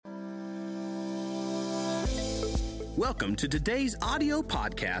Welcome to today's audio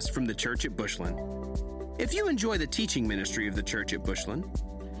podcast from the Church at Bushland. If you enjoy the teaching ministry of the Church at Bushland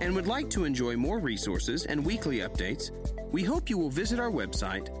and would like to enjoy more resources and weekly updates, we hope you will visit our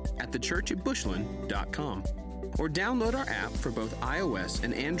website at thechurchatbushland.com or download our app for both iOS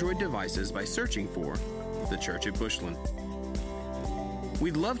and Android devices by searching for The Church at Bushland.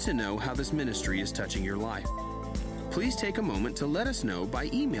 We'd love to know how this ministry is touching your life. Please take a moment to let us know by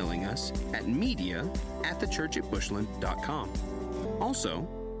emailing us at media@thechurchatbushland.com.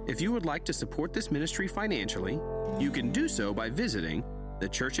 Also, if you would like to support this ministry financially, you can do so by visiting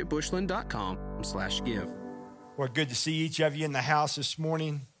thechurchatbushland.com/give. Well, good to see each of you in the house this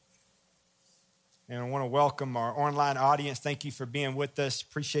morning. And I want to welcome our online audience. Thank you for being with us.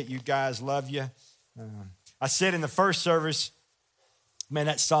 Appreciate you guys. Love you. I said in the first service, man,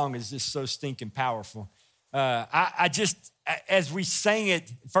 that song is just so stinking powerful. I just, as we sang it,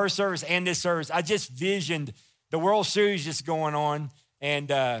 first service and this service, I just visioned the World Series just going on. And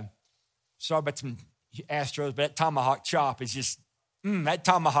sorry about some Astros, but that tomahawk chop is just, that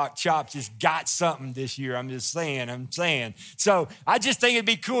tomahawk chop just got something this year. I'm saying. So I just think it'd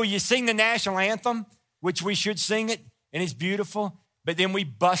be cool. You sing the national anthem, which we should sing it, and it's beautiful. But then we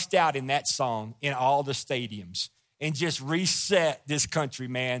bust out in that song in all the stadiums and just reset this country,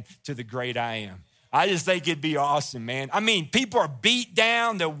 man, to the great I am. I just think it'd be awesome, man. I mean, people are beat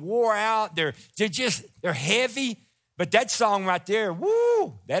down, they're wore out, they're heavy. But that song right there,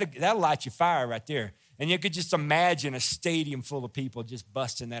 woo, that'll light your fire right there. And you could just imagine a stadium full of people just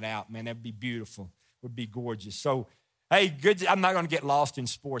busting that out, man. That'd be beautiful. It would be gorgeous. So, hey, good. I'm not going to get lost in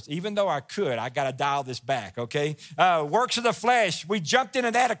sports. Even though I could, I got to dial this back, okay? Works of the flesh. We jumped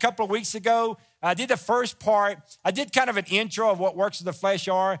into that a couple of weeks ago. I did the first part. I did kind of an intro of what works of the flesh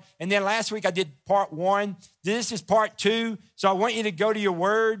are. And then last week I did part 1. This is part 2. So I want you to go to your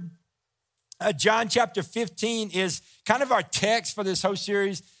word. John chapter 15 is kind of our text for this whole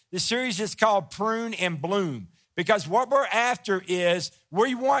series. This series is called Prune and Bloom, because what we're after is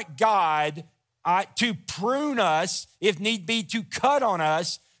we want God to prune us, if need be, to cut on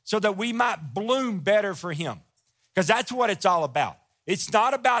us so that we might bloom better for him, because that's what it's all about. It's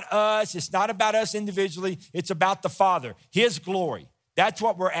not about us. It's not about us individually. It's about the Father, his glory. That's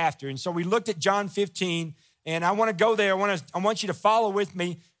what we're after. And so we looked at John 15, and I want to go there. I want you to follow with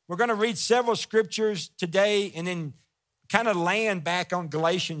me. We're going to read several scriptures today and then kind of land back on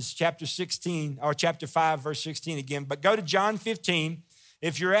Galatians chapter 16 or chapter 5, verse 16 again. But go to John 15.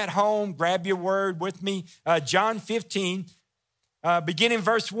 If you're at home, grab your word with me. John 15, beginning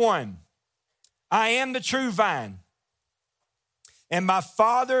verse 1. I am the true vine, and my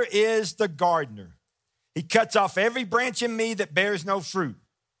Father is the gardener. He cuts off every branch in me that bears no fruit,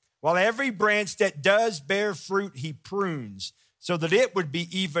 while every branch that does bear fruit he prunes, so that it would be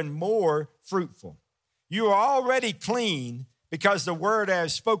even more fruitful. You are already clean because the word I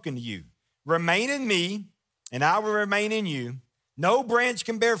have spoken to you. Remain in me, and I will remain in you. No branch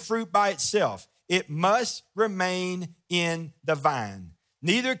can bear fruit by itself. It must remain in the vine.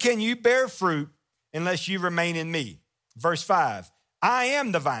 Neither can you bear fruit unless you remain in me. Verse 5, I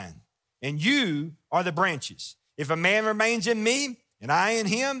am the vine, and you are the branches. If a man remains in me, and I in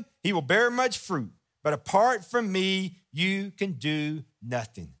him, he will bear much fruit. But apart from me, you can do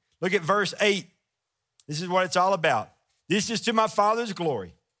nothing. Look at verse 8. This is what it's all about. This is to my Father's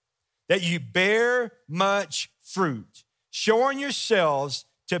glory, that you bear much fruit, showing yourselves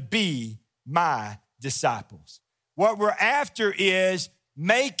to be my disciples. What we're after is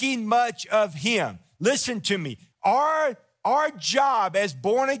making much of him. Listen to me. Our job as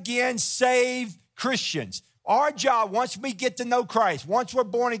born-again, saved Christians, our job, once we get to know Christ, once we're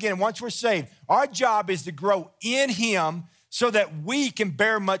born again, once we're saved, our job is to grow in him so that we can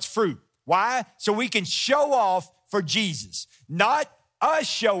bear much fruit. Why? So we can show off for Jesus. Not us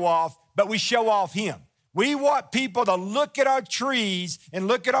show off, but we show off him. We want people to look at our trees and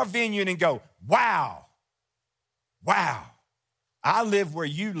look at our vineyard and go, wow, I live where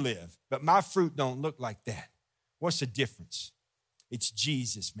you live, but my fruit don't look like that. What's the difference? It's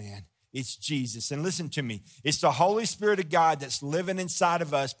Jesus, man. It's Jesus. And listen to me. It's the Holy Spirit of God that's living inside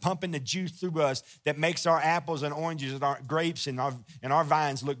of us, pumping the juice through us that makes our apples and oranges and our grapes and our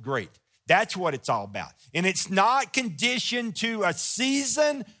vines look great. That's what it's all about. And it's not conditioned to a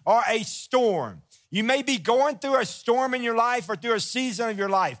season or a storm. You may be going through a storm in your life or through a season of your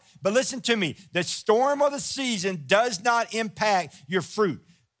life. But listen to me. The storm or the season does not impact your fruit.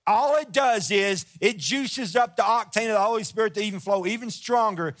 All it does is it juices up the octane of the Holy Spirit to even flow even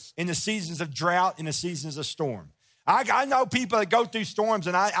stronger in the seasons of drought, in the seasons of storm. I know people that go through storms,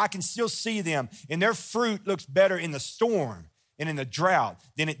 and I can still see them, and their fruit looks better in the storm and in the drought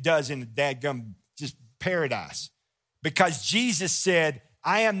than it does in the dadgum just paradise. because Jesus said,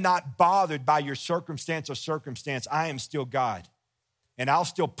 I am not bothered by your circumstance. I am still God. And I'll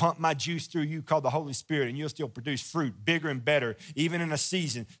still pump my juice through you called the Holy Spirit, and you'll still produce fruit bigger and better, even in a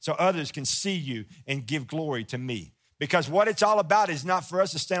season, so others can see you and give glory to me. Because what it's all about is not for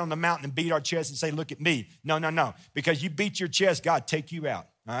us to stand on the mountain and beat our chest and say, look at me. No. Because you beat your chest, God take you out,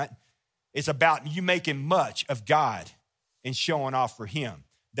 all right? It's about you making much of God and showing off for him.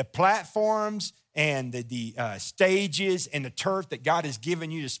 The platforms and the stages and the turf that God has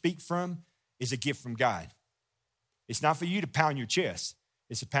given you to speak from is a gift from God. It's not for you to pound your chest.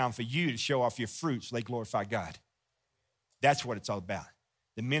 It's a pound for you to show off your fruit so they glorify God. That's what it's all about.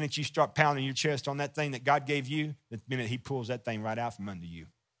 The minute you start pounding your chest on that thing that God gave you, the minute he pulls that thing right out from under you.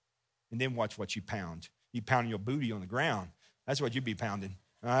 And then watch what you pound. You pounding your booty on the ground. That's what you be pounding,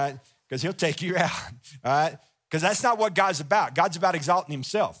 all right? Because he'll take you out, all right? Because that's not what God's about. God's about exalting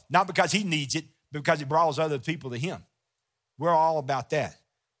himself, not because he needs it, but because he draws other people to him. We're all about that.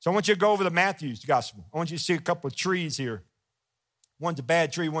 So I want you to go over the Matthew's gospel. I want you to see a couple of trees here. One's a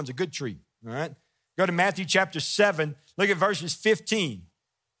bad tree, one's a good tree, all right? Go to Matthew chapter 7. Look at verses 15.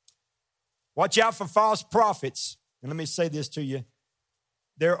 Watch out for false prophets. And let me say this to you.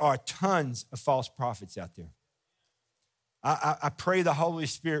 There are tons of false prophets out there. I pray the Holy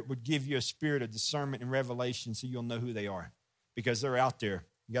Spirit would give you a spirit of discernment and revelation so you'll know who they are, because they're out there.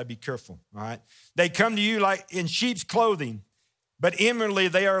 You got to be careful, all right? They come to you like in sheep's clothing, but inwardly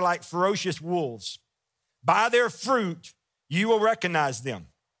they are like ferocious wolves. By their fruit, you will recognize them.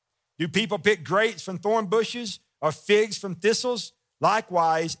 Do people pick grapes from thorn bushes or figs from thistles?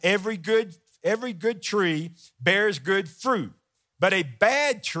 Likewise, every good tree bears good fruit, but a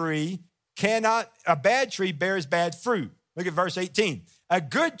bad tree bears bad fruit. Look at verse 18. A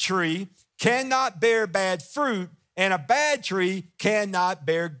good tree cannot bear bad fruit, and a bad tree cannot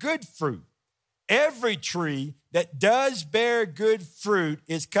bear good fruit. Every tree that does bear good fruit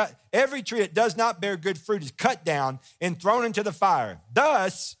is cut. Every tree that does not bear good fruit is cut down and thrown into the fire.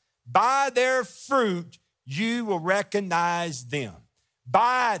 Thus, by their fruit, you will recognize them.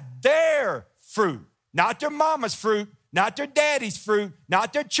 By their fruit, not their mama's fruit, not their daddy's fruit,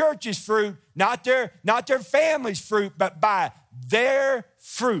 not their church's fruit, not their family's fruit, but by their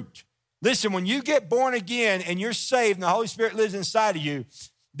fruit. Listen, when you get born again and you're saved and the Holy Spirit lives inside of you,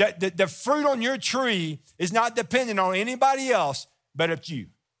 the fruit on your tree is not dependent on anybody else, but it's you.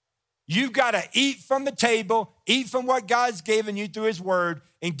 You've got to eat from the table, eat from what God's given you through his word,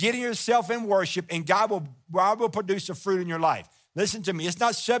 and get yourself in worship, and God will produce a fruit in your life. Listen to me, it's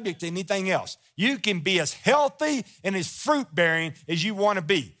not subject to anything else. You can be as healthy and as fruit-bearing as you want to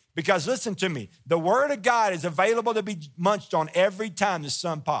be. Because listen to me, the word of God is available to be munched on every time the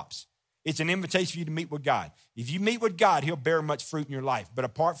sun pops. It's an invitation for you to meet with God. If you meet with God, he'll bear much fruit in your life. But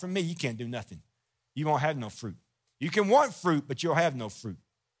apart from me, you can't do nothing. You won't have no fruit. You can want fruit, but you'll have no fruit.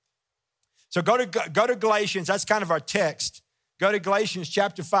 So go to Galatians. That's kind of our text. Go to Galatians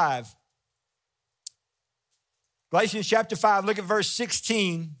chapter 5. Galatians chapter 5, look at verse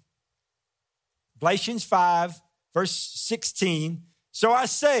 16. Galatians 5, verse 16. So I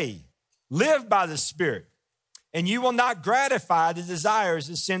say, live by the Spirit, and you will not gratify the desires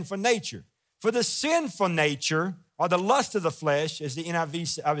of sinful nature. For the sinful nature, or the lust of the flesh, as the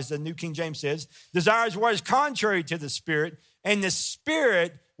NIV, as the New King James says, desires what is contrary to the Spirit, and the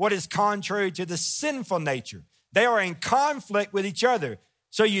Spirit what is contrary to the sinful nature. They are in conflict with each other,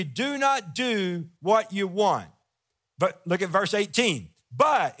 so you do not do what you want. But look at verse 18.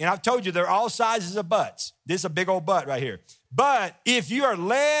 But, and I've told you there are all sizes of buts. This is a big old butt right here. But if you are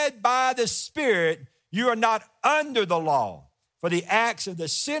led by the Spirit, you are not under the law. For the acts of the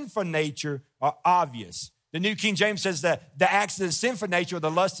sinful nature are obvious. The New King James says that the acts of the sinful nature, or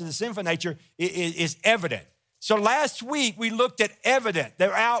the lust of the sinful nature, is evident. So last week we looked at evident.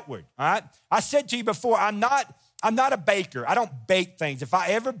 They're outward, all right? I said to you before, I'm not a baker. I don't bake things. If I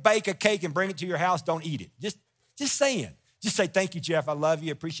ever bake a cake and bring it to your house, don't eat it. Just saying. Just say, thank you, Jeff. I love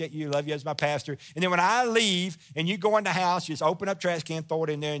you. Appreciate you. Love you as my pastor. And then when I leave and you go in the house, just open up trash can, throw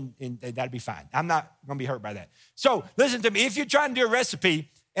it in there, and that'll be fine. I'm not going to be hurt by that. So listen to me. If you're trying to do a recipe,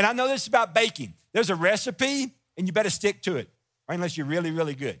 and I know this is about baking, there's a recipe, and you better stick to it, or unless you're really,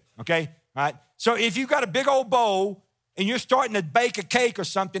 really good, okay? All right? So if you've got a big old bowl, and you're starting to bake a cake or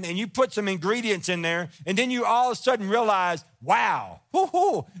something, and you put some ingredients in there, and then you all of a sudden realize, wow,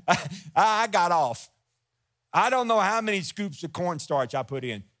 I got off. I don't know how many scoops of cornstarch I put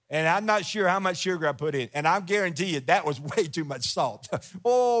in, and I'm not sure how much sugar I put in, and I guarantee you that was way too much salt.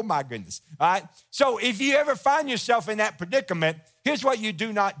 Oh, my goodness, all right? So if you ever find yourself in that predicament, here's what you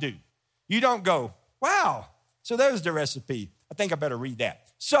do not do. You don't go, wow, so there's the recipe. I think I better read that.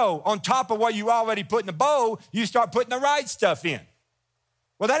 So on top of what you already put in the bowl, you start putting the right stuff in.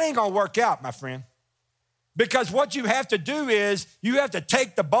 Well, that ain't gonna work out, my friend. Because what you have to do is you have to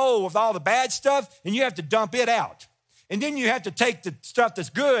take the bowl with all the bad stuff and you have to dump it out. And then you have to take the stuff that's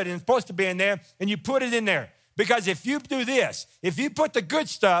good and supposed to be in there and you put it in there. Because if you do this, if you put the good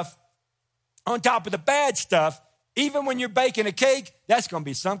stuff on top of the bad stuff, even when you're baking a cake, that's gonna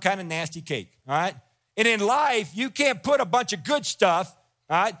be some kind of nasty cake, all right? And in life, you can't put a bunch of good stuff,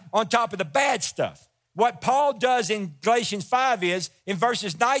 all right, on top of the bad stuff. What Paul does in Galatians 5 is, in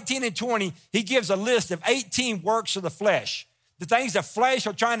verses 19 and 20, he gives a list of 18 works of the flesh, the things the flesh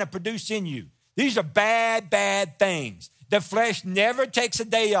are trying to produce in you. These are bad, bad things. The flesh never takes a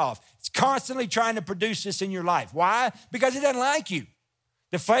day off. It's constantly trying to produce this in your life. Why? Because it doesn't like you.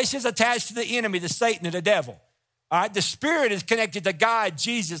 The flesh is attached to the enemy, the Satan, and the devil. All right? The spirit is connected to God,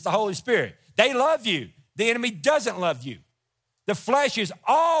 Jesus, the Holy Spirit. They love you. The enemy doesn't love you. The flesh is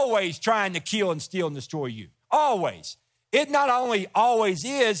always trying to kill and steal and destroy you. Always. It not only always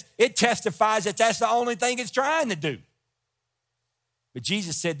is, it testifies that that's the only thing it's trying to do. But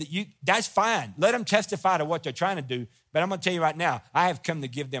Jesus said that that's fine. Let them testify to what they're trying to do. But I'm going to tell you right now, I have come to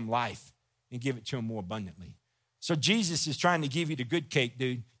give them life and give it to them more abundantly. So Jesus is trying to give you the good cake,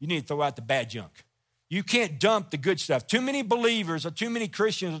 dude. You need to throw out the bad junk. You can't dump the good stuff. Too many believers or too many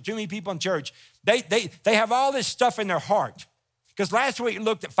Christians or too many people in church, they have all this stuff in their heart. Because last week we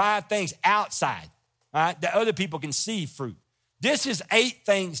looked at 5 things outside, all right, that other people can see fruit. This is 8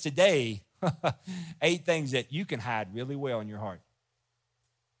 things today, 8 things that you can hide really well in your heart.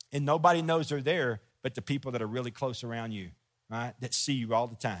 And nobody knows they're there but the people that are really close around you, right, that see you all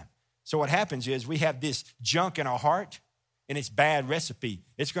the time. So what happens is we have this junk in our heart, and it's bad recipe.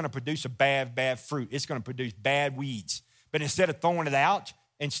 It's going to produce a bad fruit. It's going to produce bad weeds. But instead of throwing it out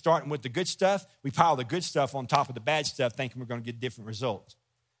and starting with the good stuff, we pile the good stuff on top of the bad stuff thinking we're going to get different results.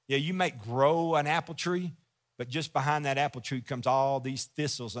 Yeah, you may grow an apple tree, but just behind that apple tree comes all these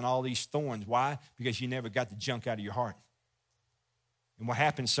thistles and all these thorns. Why? Because you never got the junk out of your heart. And what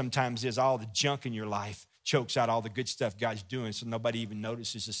happens sometimes is all the junk in your life chokes out all the good stuff God's doing so nobody even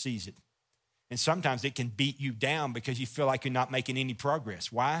notices or sees it. And sometimes it can beat you down because you feel like you're not making any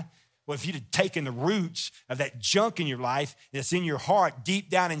progress. Why? Well, if you'd have taken the roots of that junk in your life that's in your heart deep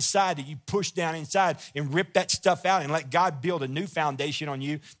down inside that you push down inside and rip that stuff out and let God build a new foundation on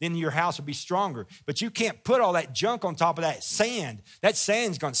you, then your house will be stronger. But you can't put all that junk on top of that sand. That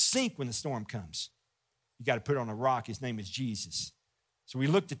sand's going to sink when the storm comes. You got to put it on a rock. His name is Jesus. So we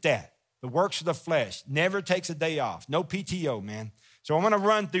looked at that. The works of the flesh never takes a day off. No PTO, man. So I'm going to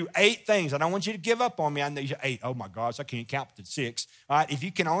run through 8 things. I don't want you to give up on me. I know you're 8. Oh, my gosh, I can't count to 6. All right, if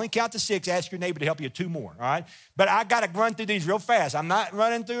you can only count to 6, ask your neighbor to help you 2 more, all right? But I got to run through these real fast. I'm not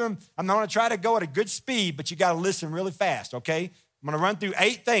running through them. I'm going to try to go at a good speed, but you got to listen really fast, okay? I'm going to run through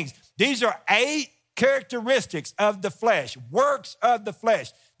 8 things. These are 8 characteristics of the flesh, works of the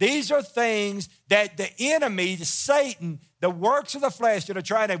flesh. These are things that the enemy, Satan, the works of the flesh that are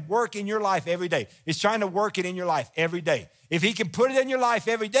trying to work in your life every day. He's trying to work it in your life every day. If he can put it in your life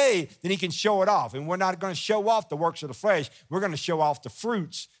every day, then he can show it off. And we're not going to show off the works of the flesh. We're going to show off the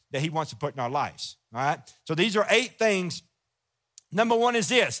fruits that he wants to put in our lives, all right? So these are 8 things. Number 1 is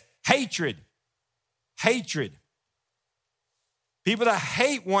this, hatred. Hatred. People that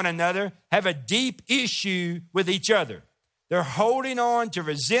hate one another have a deep issue with each other. They're holding on to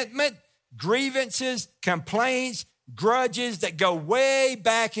resentment, grievances, complaints, grudges that go way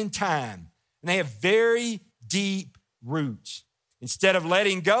back in time. And they have very deep roots. Instead of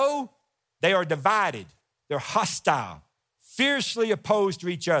letting go, they are divided. They're hostile, fiercely opposed to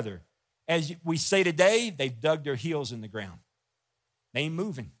each other. As we say today, they've dug their heels in the ground. They ain't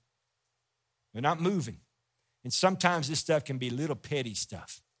moving. They're not moving. And sometimes this stuff can be little petty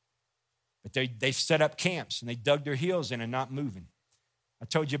stuff. But they've set up camps and they dug their heels in and not moving. I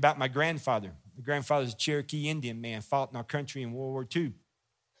told you about my grandfather. My grandfather's a Cherokee Indian man, fought in our country in World War II.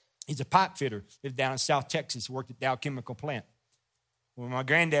 He's a pipe fitter, lived down in South Texas, worked at Dow Chemical Plant. When my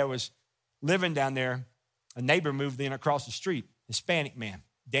granddad was living down there, a neighbor moved in across the street, Hispanic man,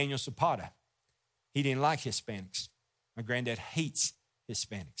 Daniel Zapata. He didn't like Hispanics. My granddad hates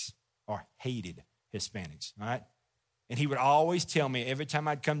Hispanics or hated Hispanics, all right? And he would always tell me every time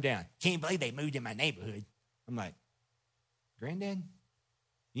I'd come down, can't believe they moved in my neighborhood. I'm like, Granddad,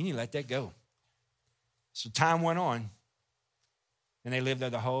 you need to let that go. So time went on, and they lived there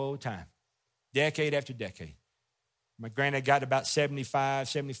the whole time, decade after decade. My granddad got about 75,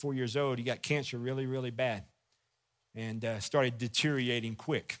 74 years old. He got cancer really, really bad and started deteriorating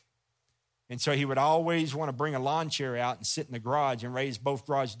quick. And so he would always want to bring a lawn chair out and sit in the garage and raise both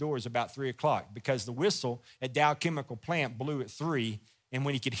garage doors about 3 o'clock because the whistle at Dow Chemical Plant blew at 3, and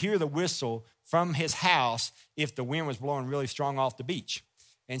when he could hear the whistle from his house if the wind was blowing really strong off the beach.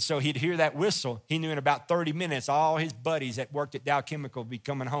 And so he'd hear that whistle. He knew in about 30 minutes, all his buddies that worked at Dow Chemical would be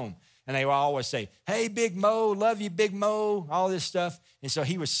coming home. And they would always say, hey, Big Mo, love you, Big Mo, all this stuff. And so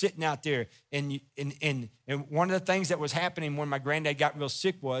he was sitting out there. And one of the things that was happening when my granddad got real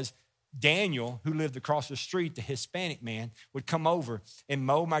sick was Daniel, who lived across the street, the Hispanic man, would come over and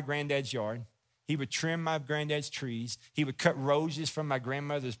mow my granddad's yard. He would trim my granddad's trees. He would cut roses from my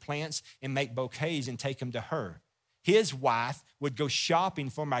grandmother's plants and make bouquets and take them to her. His wife would go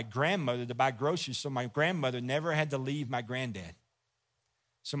shopping for my grandmother to buy groceries so my grandmother never had to leave my granddad.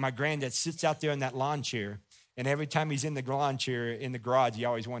 So my granddad sits out there in that lawn chair, and every time he's in the lawn chair in the garage, he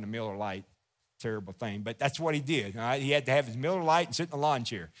always wanted a Miller Lite. Terrible thing, but that's what he did. All right? He had to have his Miller Lite and sit in the lawn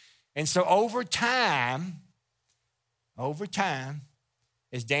chair. And so over time,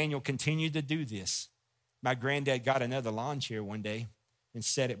 as Daniel continued to do this, my granddad got another lawn chair one day and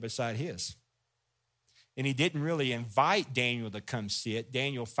set it beside his. And he didn't really invite Daniel to come sit.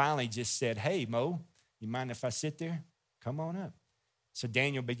 Daniel finally just said, hey, Mo, you mind if I sit there? Come on up. So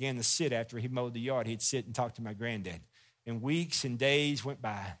Daniel began to sit after he mowed the yard. He'd sit and talk to my granddad. And weeks and days went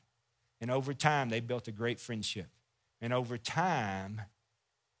by. And over time, they built a great friendship. And over time,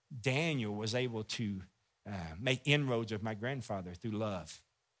 Daniel was able to make inroads with my grandfather through love.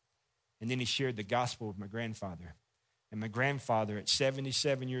 And then he shared the gospel with my grandfather. And my grandfather, at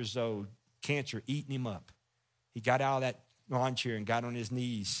 77 years old, cancer eating him up. He got out of that lawn chair and got on his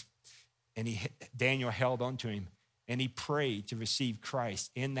knees. And Daniel held on to him. And he prayed to receive Christ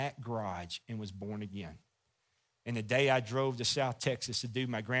in that garage and was born again. And the day I drove to South Texas to do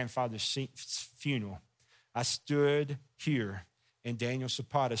my grandfather's funeral, I stood here and Daniel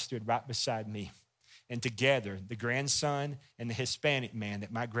Zapata stood right beside me. And together, the grandson and the Hispanic man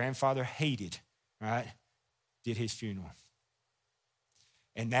that my grandfather hated, right, did his funeral.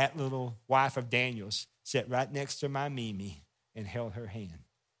 And that little wife of Daniel's sat right next to my Mimi and held her hand.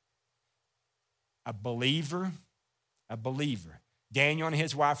 A believer. Daniel and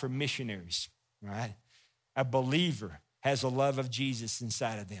his wife are missionaries, right? A believer has a love of Jesus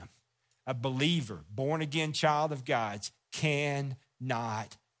inside of them. A believer, born-again child of God's,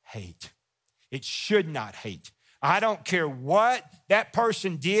 cannot hate. It should not hate. I don't care what that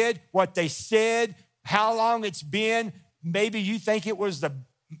person did, what they said, how long it's been. Maybe you think it was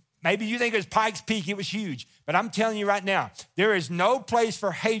Pikes Peak, it was huge. But I'm telling you right now, there is no place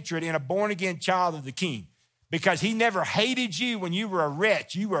for hatred in a born-again child of the King, because he never hated you when you were a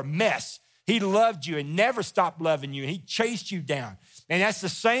wretch, you were a mess. He loved you and never stopped loving you, and he chased you down. And that's the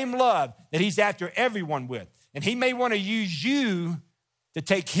same love that he's after everyone with. And he may want to use you to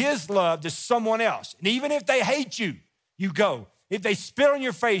take his love to someone else. And even if they hate you, you go. If they spit on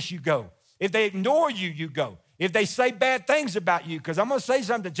your face, you go. If they ignore you, you go. If they say bad things about you, because I'm going to say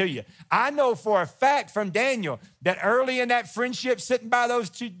something to you. I know for a fact from Daniel that early in that friendship, sitting by those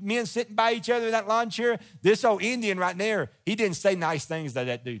two men sitting by each other in that lawn chair, this old Indian right there, he didn't say nice things to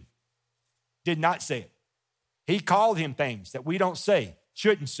that dude. Did not say it. He called him things that we don't say,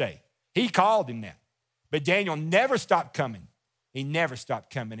 shouldn't say. He called him that. But Daniel never stopped coming. He never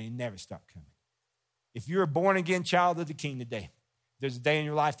stopped coming. He never stopped coming. If you're a born-again child of the King today, there's a day in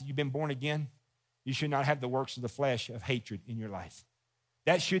your life that you've been born again, you should not have the works of the flesh of hatred in your life.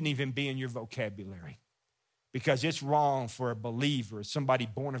 That shouldn't even be in your vocabulary, because it's wrong for a believer, somebody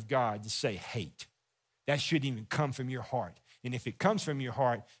born of God, to say hate. That shouldn't even come from your heart. And if it comes from your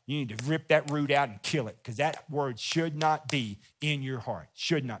heart, you need to rip that root out and kill it, because that word should not be in your heart.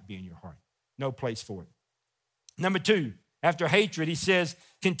 Should not be in your heart. No place for it. Number two, after hatred, he says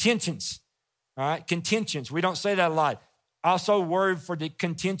contentions. All right, contentions. We don't say that a lot. Also, word for the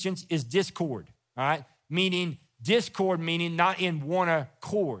contentions is discord. All right, meaning discord, meaning not in one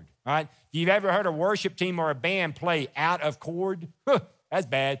accord. All right, you've ever heard a worship team or a band play out of chord? That's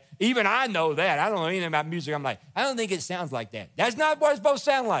bad. Even I know that. I don't know anything about music. I'm like, I don't think it sounds like that. That's not what it's supposed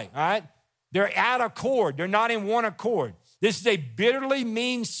to sound like, all right? They're out of chord. They're not in one accord. This is a bitterly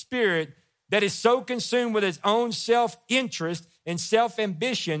mean spirit that is so consumed with its own self-interest and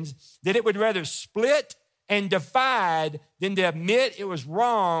self-ambitions that it would rather split and divide than to admit it was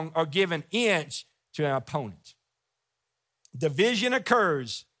wrong or give an inch to an opponent. Division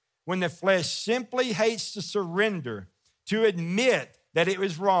occurs when the flesh simply hates to surrender, to admit that it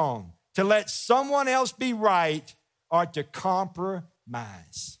was wrong, to let someone else be right, or to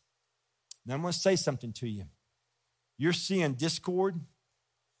compromise. Now I'm going to say something to you. You're seeing discord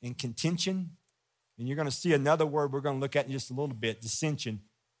and contention, and you're going to see another word we're going to look at in just a little bit, dissension,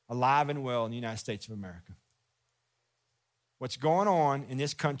 alive and well in the United States of America. What's going on in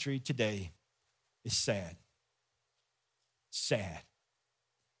this country today is sad. Sad.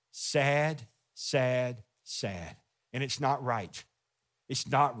 sad, sad, sad. And it's not right. It's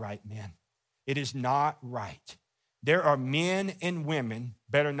not right, man. It is not right. There are men and women,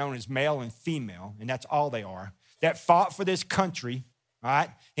 better known as male and female, and that's all they are, that fought for this country, all right,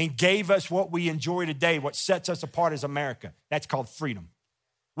 and gave us what we enjoy today, what sets us apart as America. That's called freedom.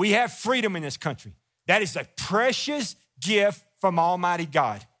 We have freedom in this country. That is a precious gift from Almighty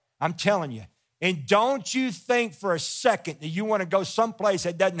God. I'm telling you. And don't you think for a second that you want to go someplace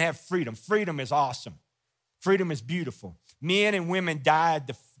that doesn't have freedom. Freedom is awesome. Freedom is beautiful. Men and women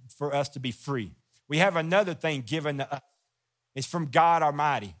died for us to be free. We have another thing given to us. It's from God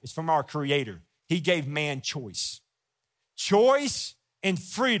Almighty. It's from our Creator. He gave man choice. Choice and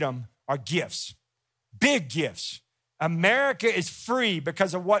freedom are gifts, big gifts. America is free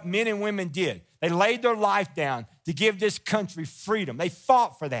because of what men and women did. They laid their life down to give this country freedom. They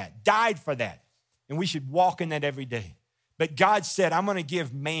fought for that, died for that, and we should walk in that every day. But God said, I'm going to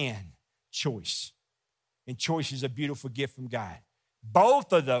give man choice, and choice is a beautiful gift from God.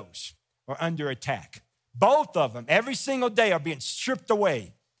 Both of those are under attack. Both of them, every single day, are being stripped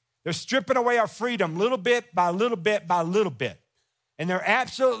away. They're stripping away our freedom little bit by little bit by little bit, and they're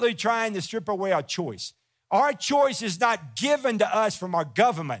absolutely trying to strip away our choice. Our choice is not given to us from our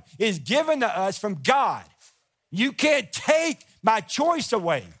government. It is given to us from God. You can't take my choice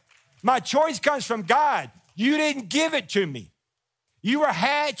away. My choice comes from God. You didn't give it to me. You were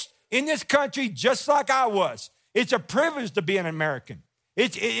hatched in this country just like I was. It's a privilege to be an American.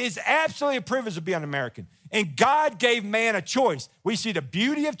 It is absolutely a privilege to be an American. And God gave man a choice. We see the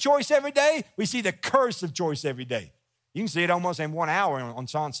beauty of choice every day. We see the curse of choice every day. You can see it almost in 1 hour on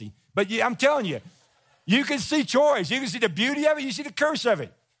Sansi. But I'm telling you, you can see choice. You can see the beauty of it. You see the curse of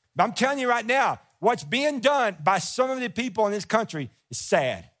it. But I'm telling you right now, what's being done by some of the people in this country is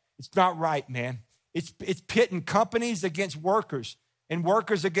sad. It's not right, man. It's pitting companies against workers and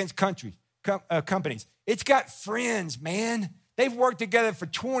workers against companies. It's got friends, man. They've worked together for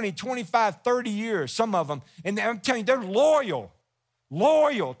 20, 25, 30 years, some of them. And I'm telling you, they're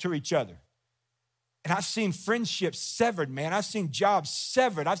loyal to each other. And I've seen friendships severed, man. I've seen jobs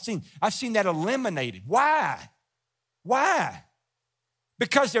severed. I've seen that eliminated. Why?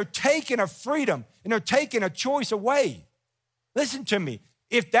 Because they're taking a freedom and they're taking a choice away. Listen to me.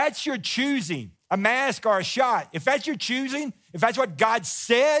 If that's your choosing, a mask or a shot, if that's your choosing, if that's what God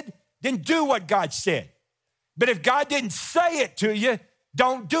said, then do what God said. But if God didn't say it to you,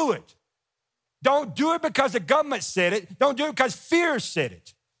 don't do it. Don't do it because the government said it. Don't do it because fear said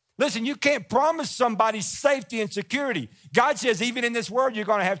it. Listen, you can't promise somebody safety and security. God says even in this world, you're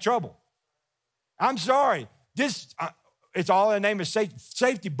going to have trouble. I'm sorry. It's all in the name of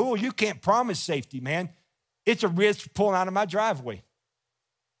safety. Bull, you can't promise safety, man. It's a risk pulling out of my driveway.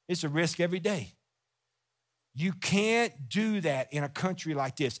 It's a risk every day. You can't do that in a country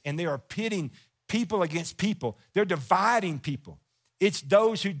like this. And they are pitting people against people. They're dividing people. It's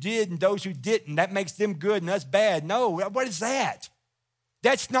those who did and those who didn't. That makes them good and us bad. No, what is that?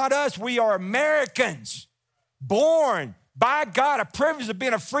 That's not us. We are Americans, born by God, a privilege of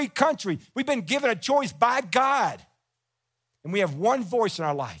being a free country. We've been given a choice by God. And we have one voice in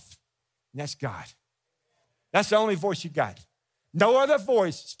our life, and that's God. That's the only voice you got. No other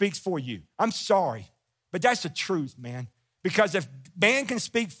voice speaks for you. I'm sorry, but that's the truth, man. Because if man can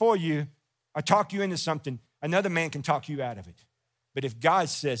speak for you or talk you into something, another man can talk you out of it. But if God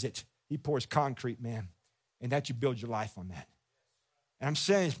says it, he pours concrete, man, and that you build your life on that. And I'm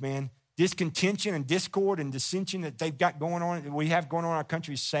saying this, man, this contention and discord and dissension that they've got going on, that we have going on in our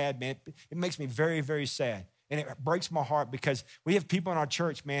country is sad, man. It makes me very, very sad. And it breaks my heart because we have people in our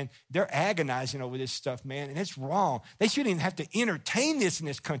church, man, they're agonizing over this stuff, man, and it's wrong. They shouldn't even have to entertain this in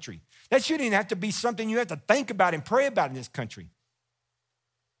this country. That shouldn't even have to be something you have to think about and pray about in this country.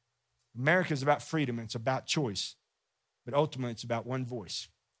 America is about freedom and it's about choice. But ultimately, it's about one voice.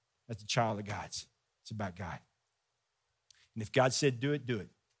 That's the child of God's. It's about God. And if God said do it, do it.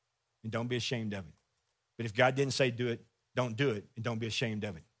 And don't be ashamed of it. But if God didn't say do it, don't do it. And don't be ashamed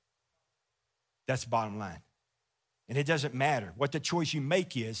of it. That's the bottom line. And it doesn't matter. What the choice you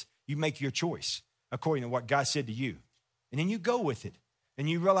make is, you make your choice according to what God said to you. And then you go with it. And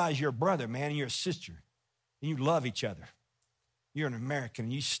you realize you're a brother, man, and you're a sister. And you love each other. You're an American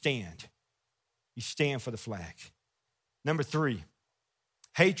and you stand. You stand for the flag. Number 3,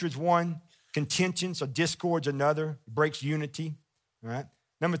 hatred's one, contentions or discord's another, breaks unity, all right?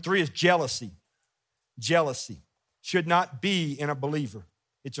 Number 3 is jealousy. Jealousy should not be in a believer.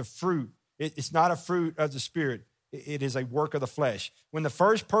 It's a fruit. It's not a fruit of the Spirit. It is a work of the flesh. When the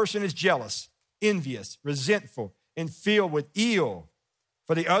first person is jealous, envious, resentful, and filled with ill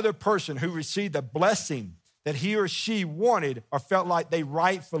for the other person who received the blessing that he or she wanted or felt like they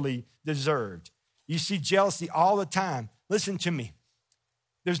rightfully deserved. You see jealousy all the time. Listen to me.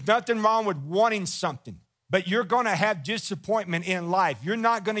 There's nothing wrong with wanting something, but you're going to have disappointment in life. You're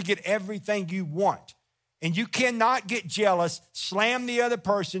not going to get everything you want. And you cannot get jealous, slam the other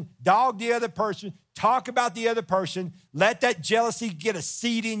person, dog the other person, talk about the other person, let that jealousy get a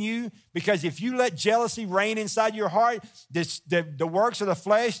seed in you, because if you let jealousy reign inside your heart, the works of the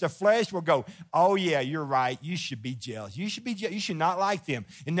flesh will go, oh yeah, you're right, you should be jealous. You should not like them.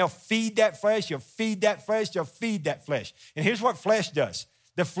 And they'll feed that flesh, you'll feed that flesh, they'll feed that flesh. And here's what flesh does.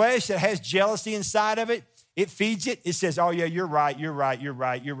 The flesh that has jealousy inside of it, it feeds it. It says, oh yeah, you're right.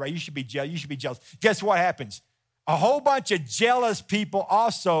 You should be jealous. Guess what happens? A whole bunch of jealous people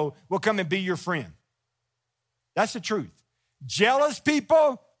also will come and be your friend. That's the truth. Jealous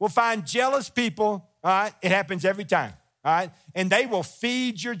people will find jealous people, all right? It happens every time, all right? And they will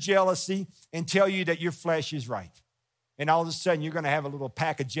feed your jealousy and tell you that your flesh is right. And all of a sudden, you're going to have a little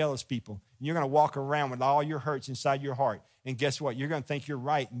pack of jealous people. And you're going to walk around with all your hurts inside your heart. And guess what? You're going to think you're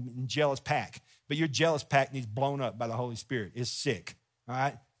right in jealous pack. But your jealous pack needs blown up by the Holy Spirit. It's sick, all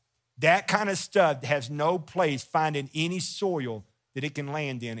right? That kind of stuff has no place finding any soil that it can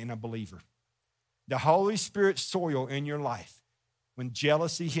land in a believer. The Holy Spirit soil in your life, when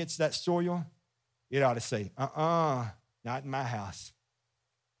jealousy hits that soil, it ought to say, not in my house.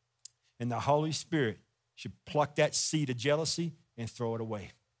 And the Holy Spirit should pluck that seed of jealousy and throw it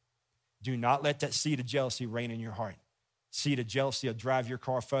away. Do not let that seed of jealousy reign in your heart. Seed of jealousy will drive your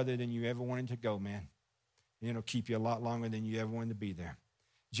car further than you ever wanted to go, man. And it'll keep you a lot longer than you ever wanted to be there.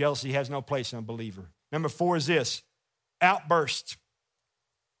 Jealousy has no place in a believer. Number 4 is this, outburst.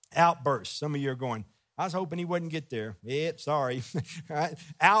 Outburst. Some of you are going, I was hoping he wouldn't get there. Yep, sorry. All right.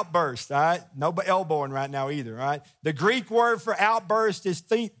 Outburst, all right? No elbowing right now either, all right? The Greek word for outburst is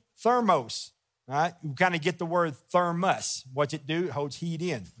thermos, all right? You kind of get the word thermos. What's it do? It holds heat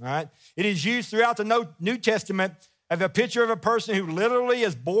in, all right? It is used throughout the New Testament of a picture of a person who literally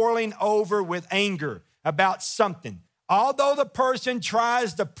is boiling over with anger about something. Although the person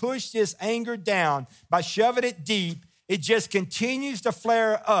tries to push this anger down by shoving it deep, it just continues to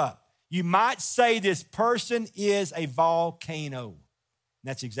flare up. You might say this person is a volcano. And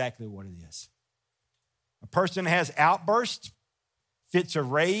that's exactly what it is. A person has outbursts, fits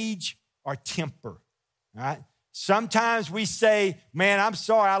of rage, or temper. All right? Sometimes we say, man, I'm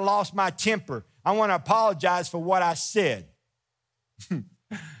sorry, I lost my temper. I want to apologize for what I said.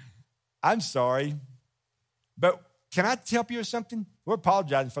 I'm sorry. But can I help you with something? We're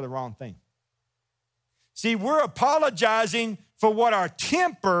apologizing for the wrong thing. See, we're apologizing for what our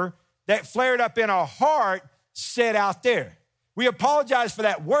temper that flared up in our heart said out there. We apologize for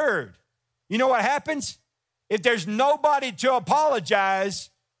that word. You know what happens? If there's nobody to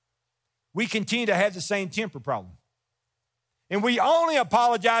apologize, we continue to have the same temper problem. And we only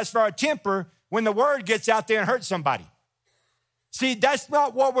apologize for our temper when the word gets out there and hurts somebody. See, that's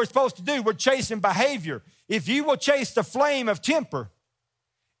not what we're supposed to do. We're chasing behavior. If you will chase the flame of temper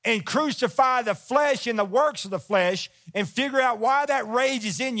and crucify the flesh and the works of the flesh and figure out why that rage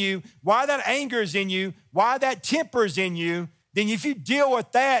is in you, why that anger is in you, why that temper is in you, then if you deal with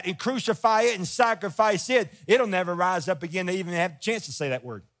that and crucify it and sacrifice it, it'll never rise up again to even have a chance to say that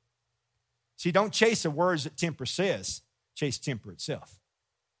word. See, don't chase the words that temper says. Chase temper itself.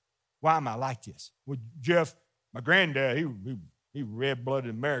 Why am I like this? Well, Jeff, my granddad, he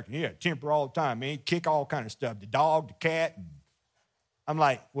red-blooded American. He had temper all the time. Man, he'd kick all kind of stuff, the dog, the cat. And I'm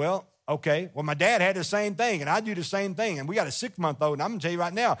like, well, okay. Well, my dad had the same thing, and I do the same thing. And we got a 6-month-old, and I'm going to tell you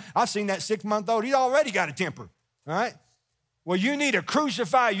right now, I've seen that 6-month-old. He's already got a temper, all right? Well, you need to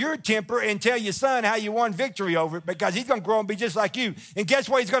crucify your temper and tell your son how you won victory over it, because he's going to grow and be just like you. And guess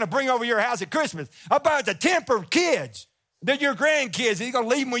what he's going to bring over your house at Christmas? About the tempered kids. They're your grandkids. He's going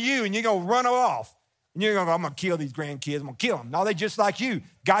to leave them with you, and you're going to run them off. And you're going to go, I'm going to kill these grandkids. I'm going to kill them. No, they're just like you.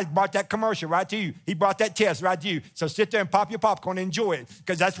 God brought that commercial right to you. He brought that test right to you. So sit there and pop your popcorn and enjoy it,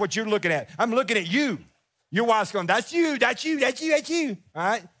 because that's what you're looking at. I'm looking at you. Your wife's going, that's you, that's you, that's you, that's you. All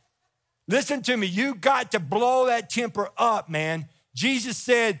right? Listen to me. You got to blow that temper up, man. Jesus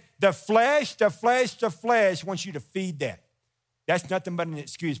said, the flesh wants you to feed that. That's nothing but an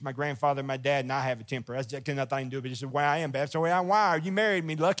excuse. My grandfather, my dad, and I have a temper. That's got nothing to do with it. It's just the way I am. That's the way I'm wired. You married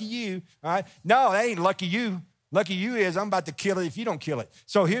me. Lucky you. All right? No, that ain't lucky you. Lucky you is I'm about to kill it if you don't kill it.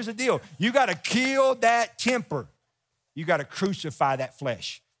 So here's the deal. You got to kill that temper. You got to crucify that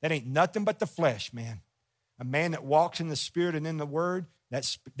flesh. That ain't nothing but the flesh, man. A man that walks in the Spirit and in the Word,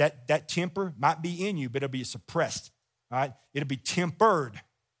 that temper might be in you, but it'll be suppressed. All right? It'll be tempered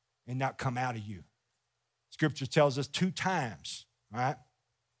and not come out of you. Scripture tells us 2 times, all right?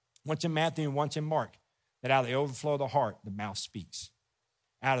 Once in Matthew and once in Mark. that out of the overflow of the heart, the mouth speaks.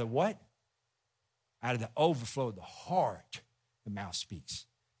 Out of the what? Out of the overflow of the heart, the mouth speaks.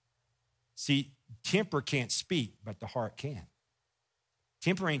 See, temper can't speak, but the heart can.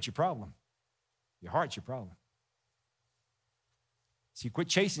 Temper ain't your problem. Your heart's your problem. See, quit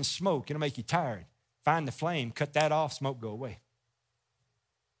chasing smoke. It'll make you tired. Find the flame, cut that off, smoke go away.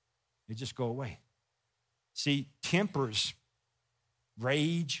 It just go away. See, tempers,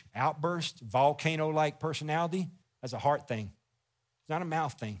 rage, outburst, volcano-like personality, that's a heart thing. It's not a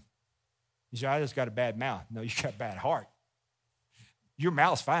mouth thing. You say, I just got a bad mouth. No, you got a bad heart. Your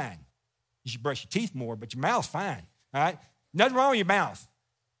mouth's fine. You should brush your teeth more, but your mouth's fine, all right? Nothing wrong with your mouth.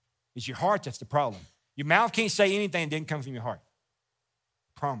 It's your heart that's the problem. Your mouth can't say anything that didn't come from your heart.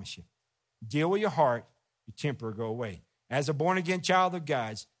 I promise you. Deal with your heart, your temper will go away. As a born-again child of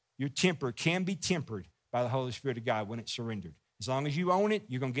God's, your temper can be tempered by the Holy Spirit of God when it's surrendered. As long as you own it,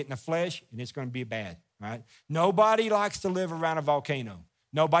 you're going to get in the flesh, and it's going to be bad, right? Nobody likes to live around a volcano.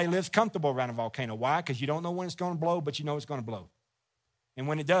 Nobody lives comfortable around a volcano. Why? Because you don't know when it's going to blow, but you know it's going to blow. And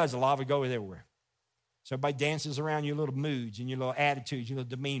when it does, the lava goes everywhere. So everybody dances around your little moods and your little attitudes, your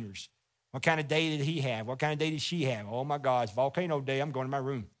little demeanors. What kind of day did he have? What kind of day did she have? Oh, my God, it's volcano day. I'm going to my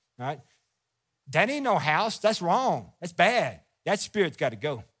room, all right? That ain't no house. That's wrong. That's bad. That spirit's got to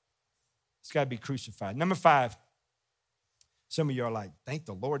go. It's got to be crucified. Number 5. Some of you are like, thank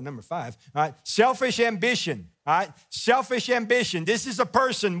the Lord, number 5. All right, selfish ambition. All right, selfish ambition. This is a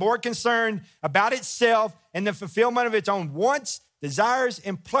person more concerned about itself and the fulfillment of its own wants, desires,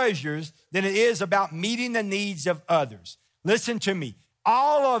 and pleasures than it is about meeting the needs of others. Listen to me.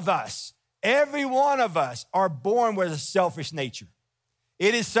 All of us, every one of us are born with a selfish nature.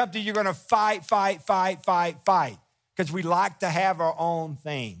 It is something you're going to fight, because we like to have our own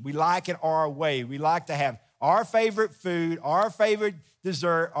thing. We like it our way. We like to have our favorite food, our favorite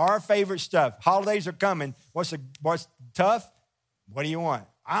dessert, our favorite stuff. Holidays are coming. What's tough? What do you want?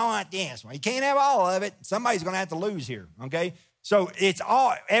 I want this. Well, you can't have all of it. Somebody's going to have to lose here, okay? So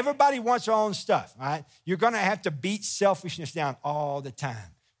everybody wants their own stuff, all right? You're going to have to beat selfishness down all the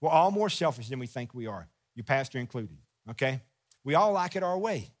time. We're all more selfish than we think we are, your pastor included, okay? We all like it our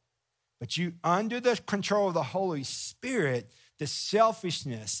way. But under the control of the Holy Spirit, the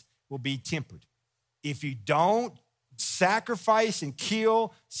selfishness will be tempered. If you don't sacrifice and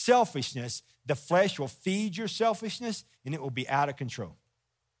kill selfishness, the flesh will feed your selfishness and it will be out of control.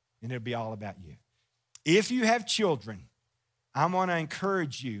 And it'll be all about you. If you have children, I want to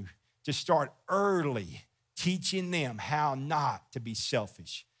encourage you to start early teaching them how not to be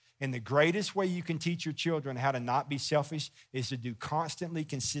selfish. And the greatest way you can teach your children how to not be selfish is to do constantly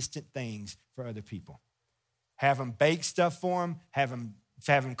consistent things for other people. Have them bake stuff for them, have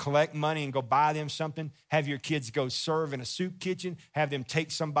them collect money and go buy them something, have your kids go serve in a soup kitchen, have them take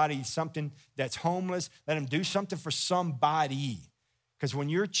somebody something that's homeless, let them do something for somebody. Because when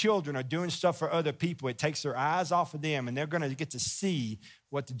your children are doing stuff for other people, it takes their eyes off of them and they're going to get to see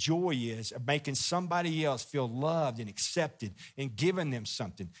what the joy is of making somebody else feel loved and accepted and giving them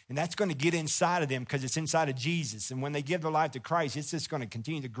something. And that's going to get inside of them because it's inside of Jesus. And when they give their life to Christ, it's just going to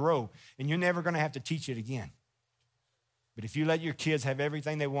continue to grow and you're never going to have to teach it again. But if you let your kids have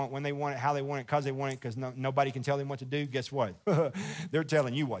everything they want, when they want it, how they want it, because they want it, because nobody can tell them what to do, guess what? They're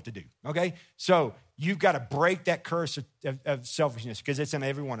telling you what to do, okay? So you've got to break that curse of selfishness because it's in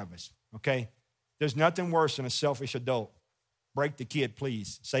every one of us, okay? There's nothing worse than a selfish adult. Break the kid,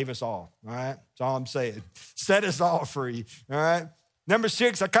 please. Save us all right? That's all I'm saying. Set us all free, all right? Number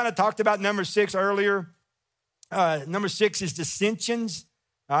 6, I kind of talked about number 6 earlier. Number 6 is dissensions,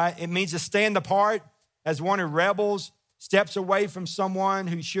 all right? It means to stand apart as one who rebels, steps away from someone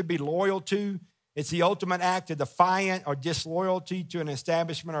who should be loyal to. It's the ultimate act of defiant or disloyalty to an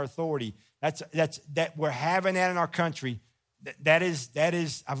establishment or authority. That we're having that in our country. That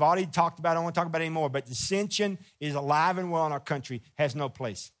is. I've already talked about it. I don't want to talk about it anymore. But dissension is alive and well in our country. Has no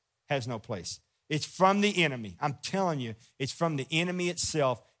place. Has no place. It's from the enemy. I'm telling you, it's from the enemy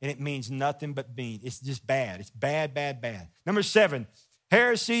itself, and it means nothing but being. It's just bad. It's bad, bad, bad. Number 7,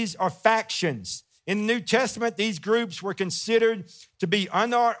 heresies are factions. In the New Testament, these groups were considered to be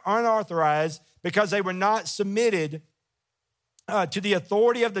unauthorized because they were not submitted to the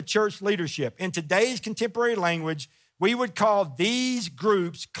authority of the church leadership. In today's contemporary language, we would call these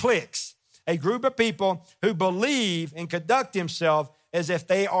groups cliques, a group of people who believe and conduct themselves as if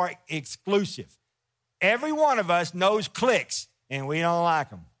they are exclusive. Every one of us knows cliques, and we don't like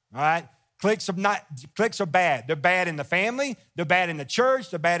them, all right? Cliques are bad. They're bad in the family. They're bad in the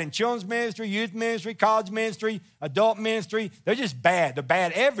church. They're bad in children's ministry, youth ministry, college ministry, adult ministry. They're just bad. They're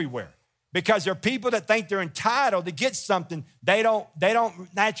bad everywhere because they're people that think they're entitled to get something they don't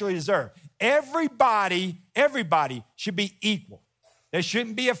naturally deserve. everybody should be equal. There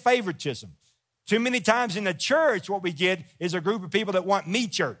shouldn't be a favoritism. Too many times in the church, what we get is a group of people that want me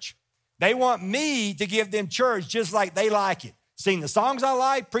church. They want me to give them church just like they like it. Sing the songs I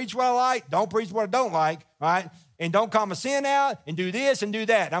like, preach what I like, don't preach what I don't like, right? And don't call my sin out and do this and do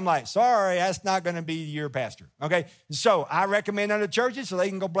that. And I'm like, sorry, that's not going to be your pastor, okay? So I recommend other churches so they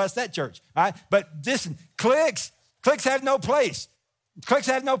can go bless that church, all right? But listen, cliques have no place. Cliques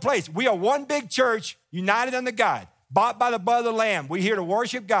have no place. We are one big church, united under God, bought by the blood of the Lamb. We're here to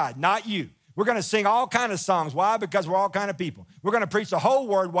worship God, not you. We're going to sing all kind of songs. Why? Because we're all kind of people. We're going to preach the whole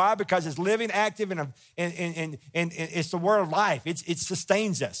word. Why? Because it's living, active, and it's the word of life. It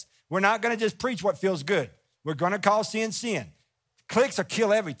sustains us. We're not going to just preach what feels good. We're going to call sin, sin. Cliques will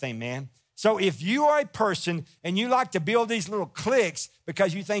kill everything, man. So if you are a person and you like to build these little cliques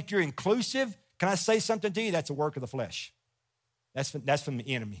because you think you're inclusive, can I say something to you? That's a work of the flesh. That's from the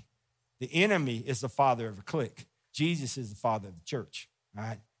enemy. The enemy is the father of a clique. Jesus is the father of the church, all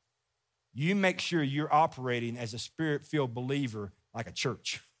right? You make sure you're operating as a spirit-filled believer like a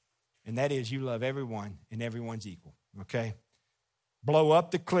church. And that is you love everyone and everyone's equal, okay? Blow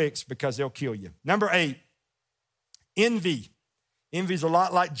up the cliques because they'll kill you. Number 8, envy. Envy is a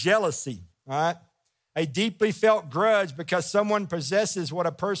lot like jealousy, all right? A deeply felt grudge because someone possesses what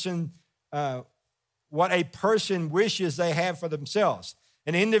a person wishes they have for themselves.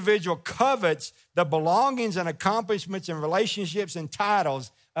 An individual covets the belongings and accomplishments and relationships and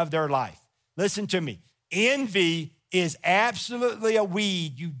titles of their life. Listen to me. Envy is absolutely a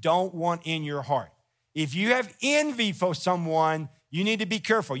weed you don't want in your heart. If you have envy for someone, you need to be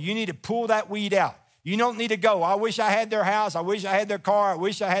careful. You need to pull that weed out. You don't need to go, I wish I had their house. I wish I had their car. I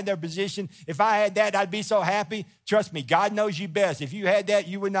wish I had their position. If I had that, I'd be so happy. Trust me, God knows you best. If you had that,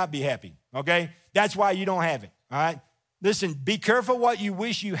 you would not be happy, okay? That's why you don't have it, all right? Listen, be careful what you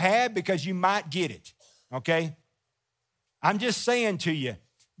wish you had because you might get it, okay? I'm just saying to you,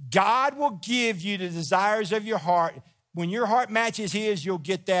 God will give you the desires of your heart. When your heart matches his, you'll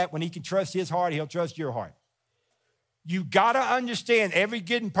get that. When he can trust his heart, he'll trust your heart. You got to understand every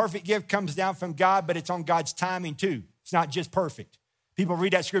good and perfect gift comes down from God, but it's on God's timing too. It's not just perfect. People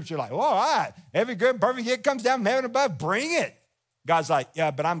read that scripture like, oh, all right, every good and perfect gift comes down from heaven above, bring it. God's like, yeah,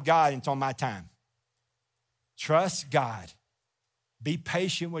 but I'm God and it's on my time. Trust God. Be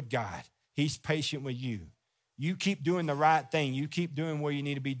patient with God. He's patient with you. You keep doing the right thing. You keep doing what you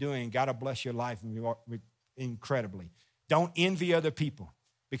need to be doing. God will bless your life incredibly. Don't envy other people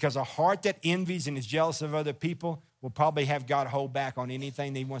because a heart that envies and is jealous of other people will probably have God hold back on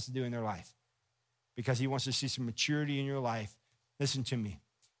anything that he wants to do in their life because he wants to see some maturity in your life. Listen to me.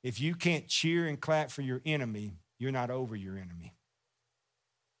 If you can't cheer and clap for your enemy, you're not over your enemy.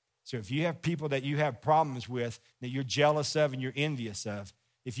 So if you have people that you have problems with, that you're jealous of and you're envious of,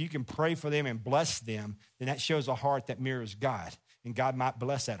 if you can pray for them and bless them, then that shows a heart that mirrors God, and God might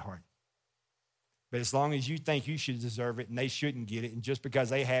bless that heart. But as long as you think you should deserve it and they shouldn't get it, and just because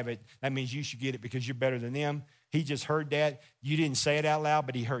they have it, that means you should get it because you're better than them. He just heard that. You didn't say it out loud,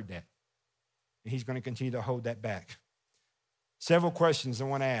 but he heard that. And he's going to continue to hold that back. Several questions I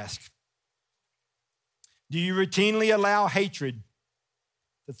want to ask. Do you routinely allow hatred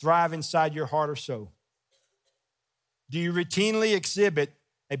to thrive inside your heart or soul? Do you routinely exhibit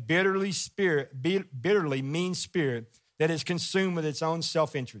a bitterly mean spirit that is consumed with its own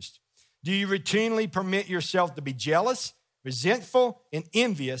self-interest? Do you routinely permit yourself to be jealous, resentful, and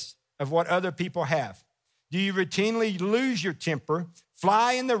envious of what other people have? Do you routinely lose your temper,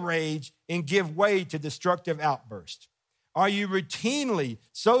 fly in the rage, and give way to destructive outbursts? Are you routinely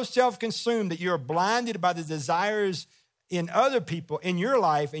so self-consumed that you're blinded by the desires in other people in your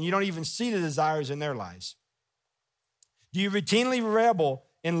life and you don't even see the desires in their lives? Do you routinely rebel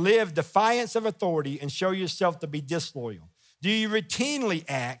and live defiance of authority and show yourself to be disloyal? Do you routinely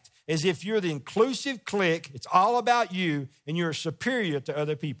act as if you're the inclusive clique, it's all about you, and you're superior to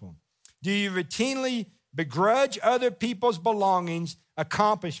other people? Do you routinely begrudge other people's belongings,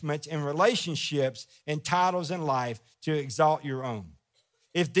 accomplishments, and relationships and titles in life to exalt your own?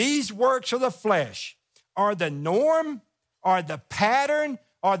 If these works of the flesh are the norm, or the pattern,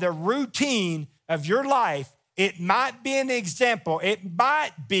 or the routine of your life, it might be an example. It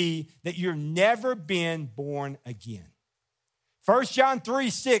might be that you've never been born again. 1 John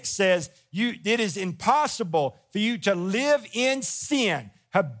 3:6 says, it is impossible for you to live in sin,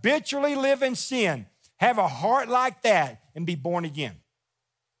 habitually live in sin, have a heart like that, and be born again.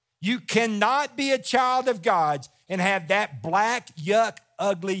 You cannot be a child of God's and have that black, yuck,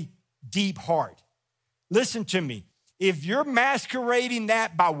 ugly, deep heart. Listen to me. If you're masquerading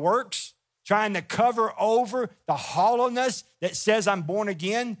that by works, trying to cover over the hollowness that says I'm born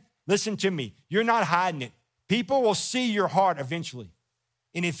again, Listen to me. You're not hiding it. People will see your heart eventually.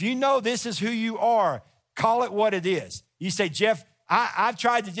 And if you know this is who you are, call it what it is. You say, Jeff, I've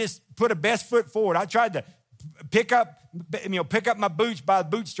tried to just put a best foot forward. I tried to pick up my boots by the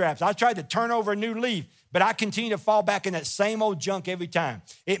bootstraps. I tried to turn over a new leaf, but I continue to fall back in that same old junk every time.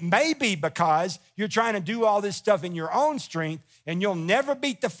 It may be because you're trying to do all this stuff in your own strength, and you'll never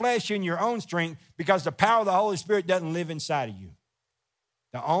beat the flesh in your own strength because the power of the Holy Spirit doesn't live inside of you.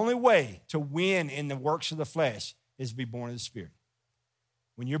 The only way to win in the works of the flesh is to be born of the Spirit.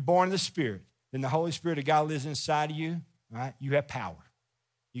 When you're born of the Spirit, then the Holy Spirit of God lives inside of you, right? You have power.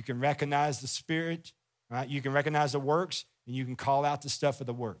 You can recognize the Spirit, right? You can recognize the works, and you can call out the stuff of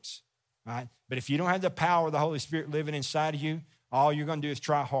the works, right? But if you don't have the power of the Holy Spirit living inside of you, all you're going to do is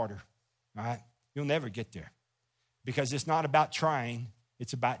try harder, right? You'll never get there because it's not about trying,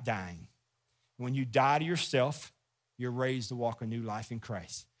 it's about dying. When you die to yourself, you're raised to walk a new life in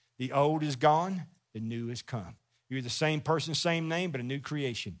Christ. The old is gone, the new has come. You're the same person, same name, but a new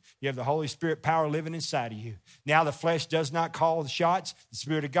creation. You have the Holy Spirit power living inside of you. Now the flesh does not call the shots. The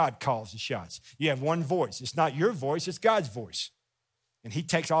Spirit of God calls the shots. You have one voice. It's not your voice, it's God's voice. And he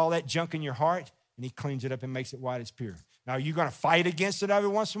takes all that junk in your heart and he cleans it up and makes it white as pure. Now, are you going to fight against it every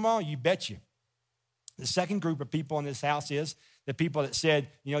once in a while? You bet you. The second group of people in this house is the people that said,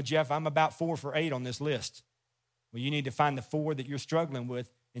 Jeff, I'm about 4 for 8 on this list. Well, you need to find the 4 that you're struggling with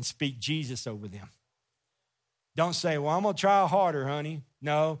and speak Jesus over them. Don't say, well, I'm going to try harder, honey.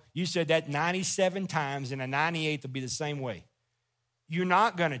 No, you said that 97 times, and the 98th will be the same way. You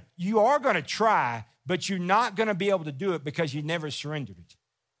are going to try, but you're not going to be able to do it because you never surrendered it.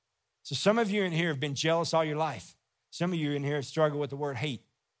 So some of you in here have been jealous all your life. Some of you in here have struggled with the word hate.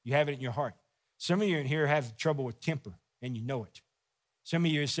 You have it in your heart. Some of you in here have trouble with temper, and you know it. Some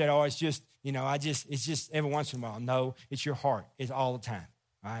of you have said, oh, it's just every once in a while. No, it's your heart. It's all the time,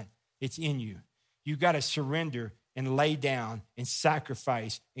 all right? It's in you. You got to surrender and lay down and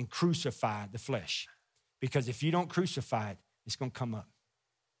sacrifice and crucify the flesh. Because if you don't crucify it, it's going to come up.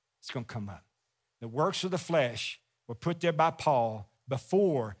 It's going to come up. The works of the flesh were put there by Paul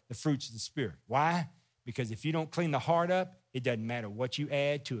before the fruits of the Spirit. Why? Because if you don't clean the heart up, it doesn't matter what you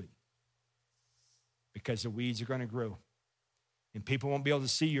add to it. Because the weeds are going to grow. And people won't be able to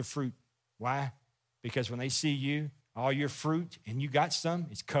see your fruit. Why? Because when they see you, all your fruit, and you got some,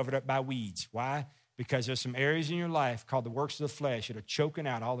 it's covered up by weeds. Why? Because there's some areas in your life called the works of the flesh that are choking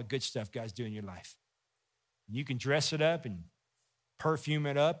out all the good stuff God's doing in your life. And you can dress it up and perfume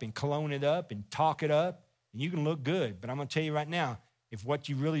it up and cologne it up and talk it up, and you can look good. But I'm going to tell you right now, if what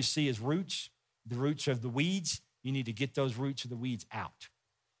you really see is roots, the roots of the weeds, you need to get those roots of the weeds out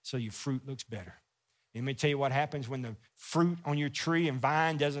so your fruit looks better. Let me tell you what happens when the fruit on your tree and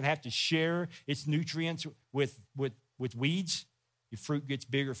vine doesn't have to share its nutrients with weeds. Your fruit gets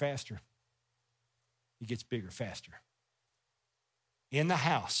bigger faster. It gets bigger faster. In the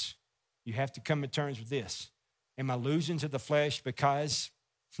house, you have to come to terms with this. Am I losing to the flesh because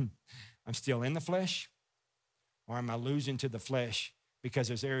I'm still in the flesh? Or am I losing to the flesh because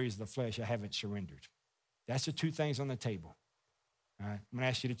there's areas of the flesh I haven't surrendered? That's the 2 things on the table. All right, I'm going to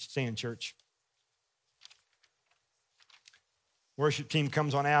ask you to stand, church. Worship team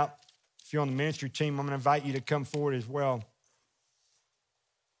comes on out. If you're on the ministry team, I'm going to invite you to come forward as well.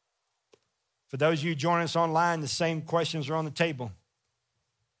 For those of you joining us online, the same questions are on the table.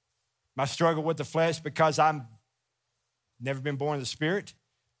 Am I struggling with the flesh because I've never been born of the Spirit?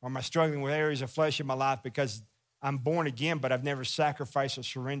 Or am I struggling with areas of flesh in my life because I'm born again, but I've never sacrificed or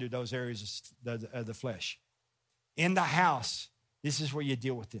surrendered those areas of the flesh? In the house, this is where you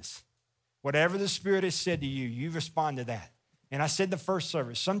deal with this. Whatever the Spirit has said to you, you respond to that. And I said in the first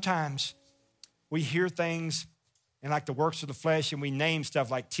service, sometimes we hear things and like the works of the flesh, and we name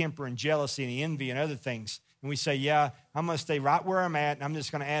stuff like temper and jealousy and envy and other things. And we say, yeah, I'm going to stay right where I'm at, and I'm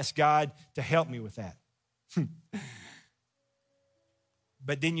just going to ask God to help me with that.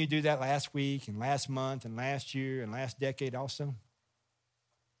 But didn't you do that last week and last month and last year and last decade also?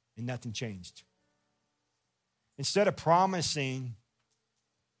 And nothing changed. Instead of promising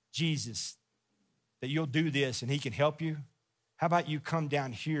Jesus that you'll do this and he can help you, how about you come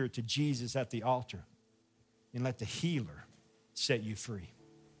down here to Jesus at the altar and let the healer set you free?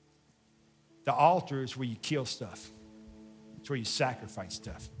 The altar is where you kill stuff. It's where you sacrifice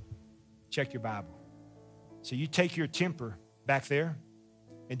stuff. Check your Bible. So you take your temper back there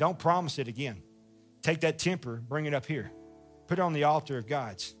and don't promise it again. Take that temper, bring it up here. Put it on the altar of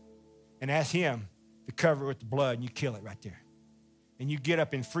God's and ask him to cover it with the blood, and you kill it right there. And you get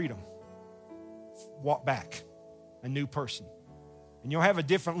up in freedom. Walk back, a new person. And you'll have a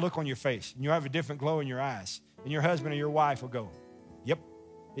different look on your face, and you'll have a different glow in your eyes. And your husband or your wife will go, yep,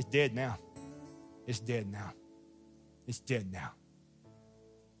 It's dead now. It's dead now. It's dead now.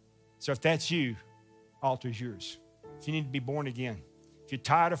 So if that's you, altar's yours. If you need to be born again, if you're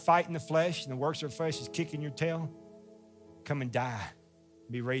tired of fighting the flesh and the works of the flesh is kicking your tail, come and die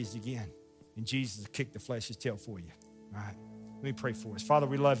and be raised again. And Jesus will kick the flesh's tail for you. All right, let me pray for us. Father,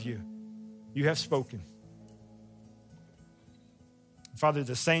 we love you. You have spoken. Father,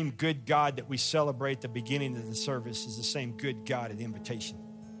 the same good God that we celebrate at the beginning of the service is the same good God at the invitation.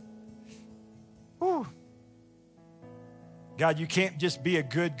 Whew. God, you can't just be a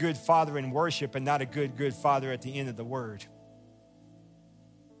good father in worship and not a good father at the end of the word.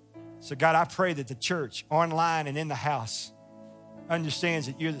 So God, I pray that the church, online and in the house, understands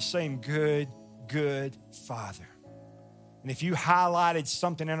that you're the same good Father. And if you highlighted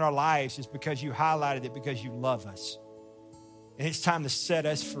something in our lives, it's because you highlighted it because you love us. And it's time to set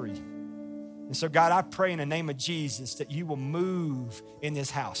us free. And so God, I pray in the name of Jesus that you will move in this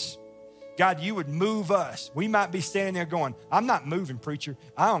house. God, you would move us. We might be standing there going, I'm not moving, preacher.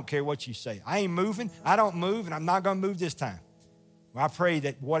 I don't care what you say. I ain't moving. I don't move, and I'm not going to move this time. Well, I pray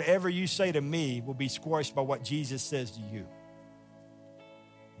that whatever you say to me will be squashed by what Jesus says to you.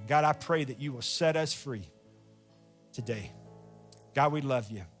 God, I pray that you will set us free today. God, we love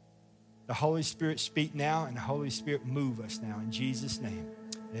you. The Holy Spirit speak now, and the Holy Spirit move us now. In Jesus' name,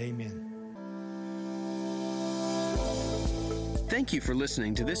 amen. Thank you for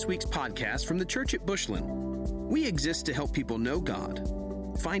listening to this week's podcast from the Church at Bushland. We exist to help people know God,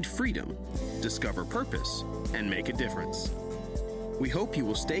 find freedom, discover purpose, and make a difference. We hope you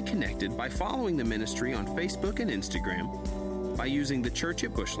will stay connected by following the ministry on Facebook and Instagram, by using the Church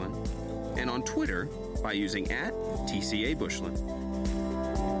at Bushland, and on Twitter by using @TCA Bushland.